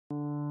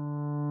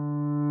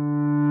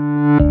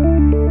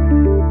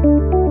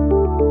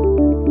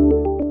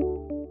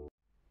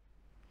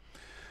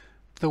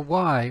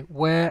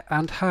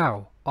and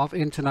how of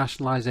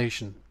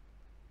internationalization.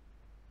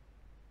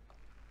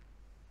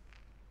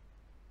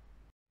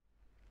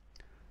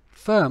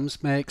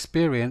 Firms may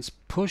experience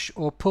push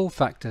or pull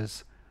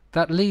factors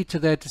that lead to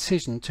their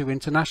decision to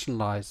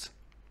internationalize.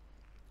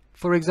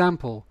 For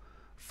example,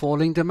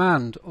 falling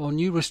demand or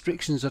new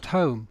restrictions at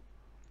home,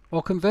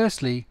 or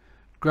conversely,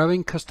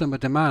 growing customer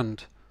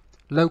demand,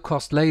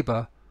 low-cost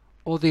labor,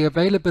 or the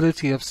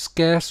availability of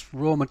scarce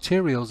raw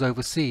materials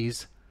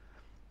overseas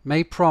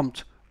may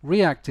prompt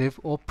reactive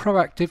or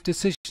proactive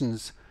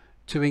decisions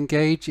to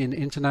engage in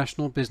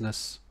international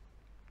business.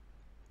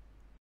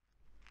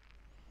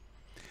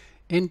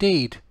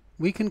 Indeed,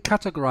 we can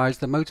categorize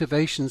the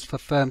motivations for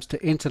firms to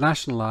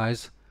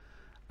internationalize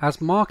as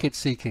market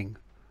seeking,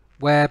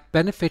 where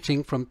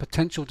benefiting from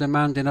potential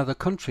demand in other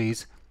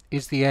countries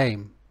is the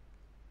aim.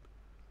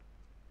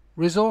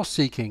 Resource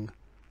seeking,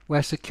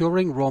 where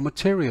securing raw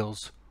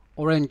materials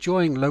or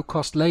enjoying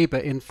low-cost labor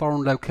in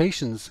foreign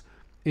locations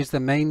is the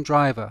main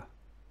driver.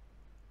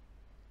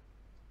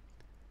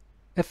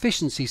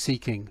 Efficiency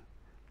seeking,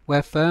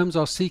 where firms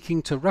are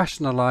seeking to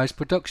rationalize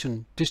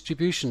production,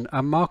 distribution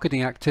and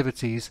marketing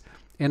activities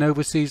in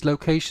overseas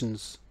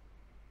locations.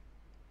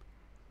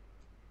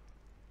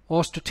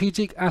 Or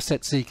strategic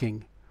asset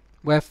seeking,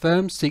 where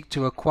firms seek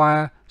to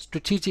acquire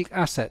strategic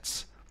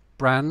assets,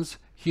 brands,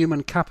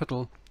 human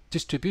capital,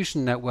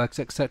 distribution networks,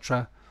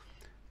 etc.,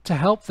 to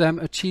help them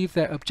achieve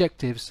their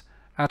objectives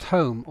at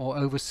home or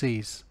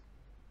overseas.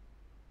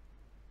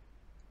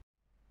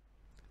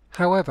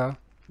 However,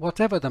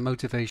 whatever the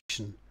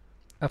motivation,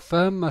 a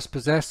firm must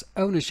possess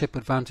ownership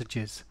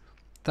advantages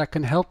that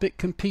can help it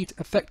compete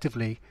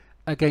effectively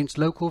against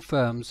local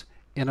firms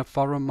in a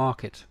foreign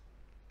market.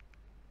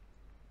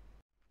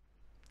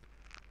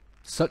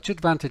 Such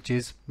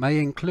advantages may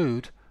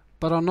include,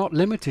 but are not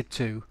limited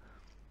to,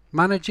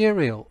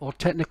 managerial or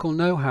technical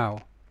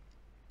know-how,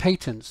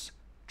 patents,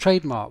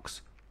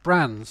 trademarks,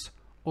 brands,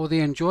 or the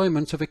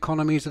enjoyment of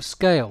economies of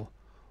scale,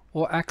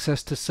 or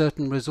access to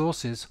certain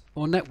resources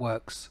or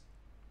networks.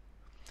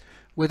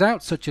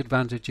 Without such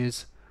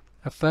advantages,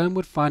 a firm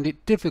would find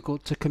it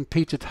difficult to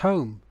compete at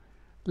home,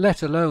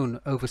 let alone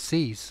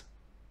overseas.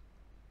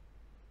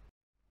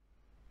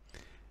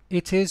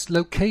 It is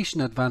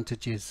location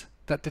advantages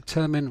that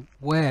determine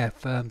where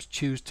firms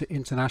choose to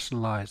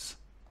internationalize.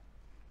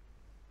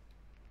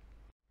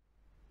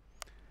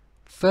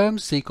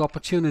 Firms seek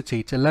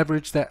opportunity to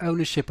leverage their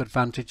ownership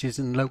advantages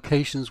in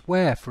locations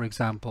where, for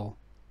example,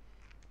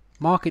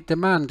 market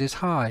demand is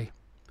high,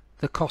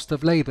 the cost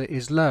of labor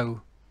is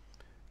low,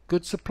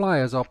 good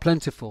suppliers are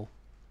plentiful,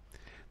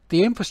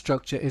 the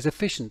infrastructure is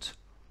efficient,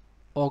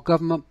 or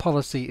government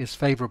policy is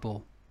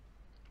favorable.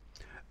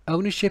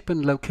 Ownership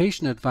and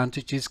location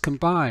advantages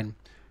combine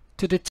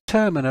to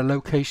determine a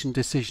location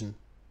decision.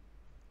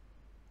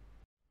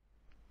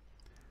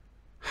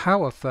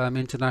 How a firm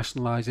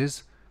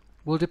internationalizes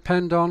will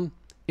depend on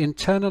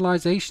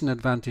internalization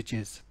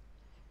advantages.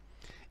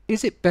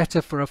 Is it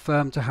better for a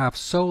firm to have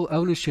sole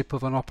ownership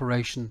of an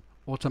operation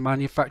or to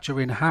manufacture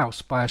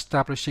in-house by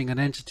establishing an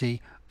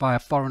entity via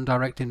foreign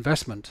direct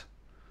investment?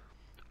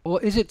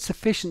 Or is it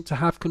sufficient to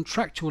have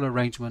contractual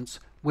arrangements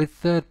with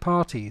third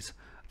parties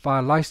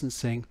via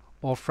licensing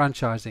or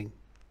franchising?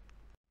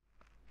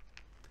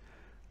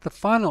 The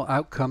final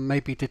outcome may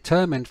be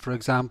determined, for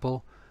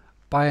example,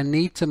 by a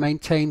need to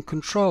maintain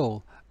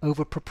control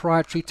over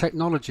proprietary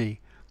technology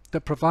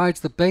that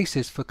provides the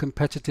basis for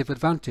competitive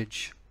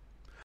advantage,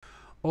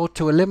 or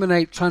to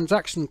eliminate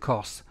transaction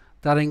costs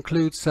that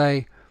include,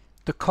 say,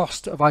 the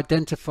cost of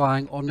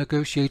identifying or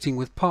negotiating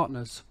with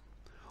partners,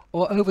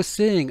 or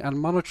overseeing and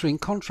monitoring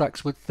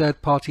contracts with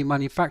third-party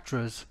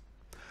manufacturers,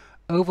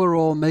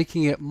 overall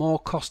making it more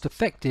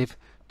cost-effective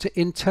to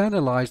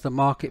internalize the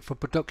market for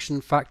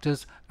production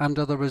factors and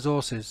other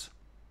resources.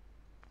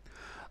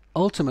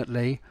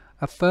 Ultimately,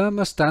 a firm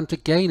must stand to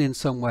gain in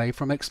some way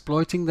from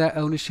exploiting their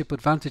ownership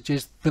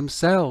advantages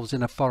themselves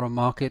in a foreign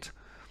market,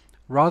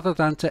 rather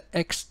than to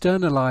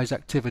externalize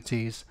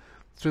activities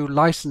through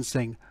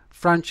licensing,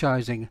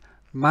 franchising,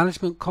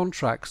 management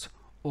contracts,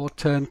 or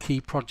turnkey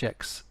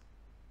projects.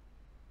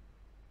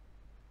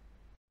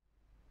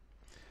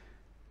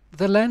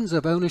 The lens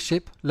of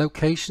ownership,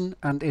 location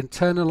and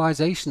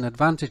internalization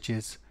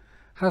advantages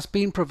has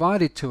been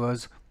provided to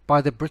us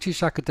by the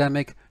British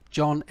academic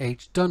John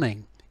H.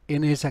 Dunning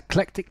in his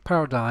eclectic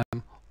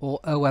paradigm or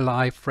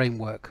OLI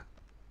framework.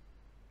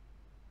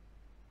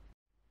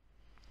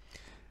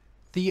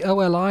 The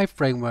OLI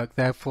framework,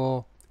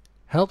 therefore,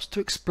 helps to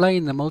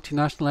explain the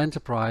multinational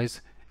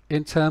enterprise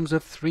in terms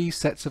of three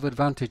sets of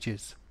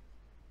advantages.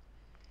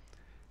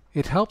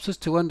 It helps us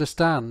to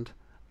understand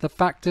the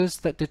factors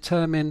that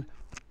determine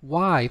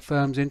why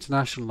firms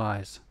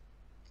internationalize,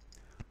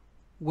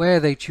 where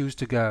they choose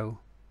to go,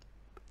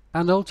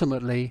 and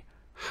ultimately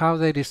how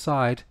they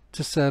decide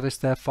to service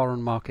their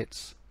foreign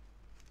markets.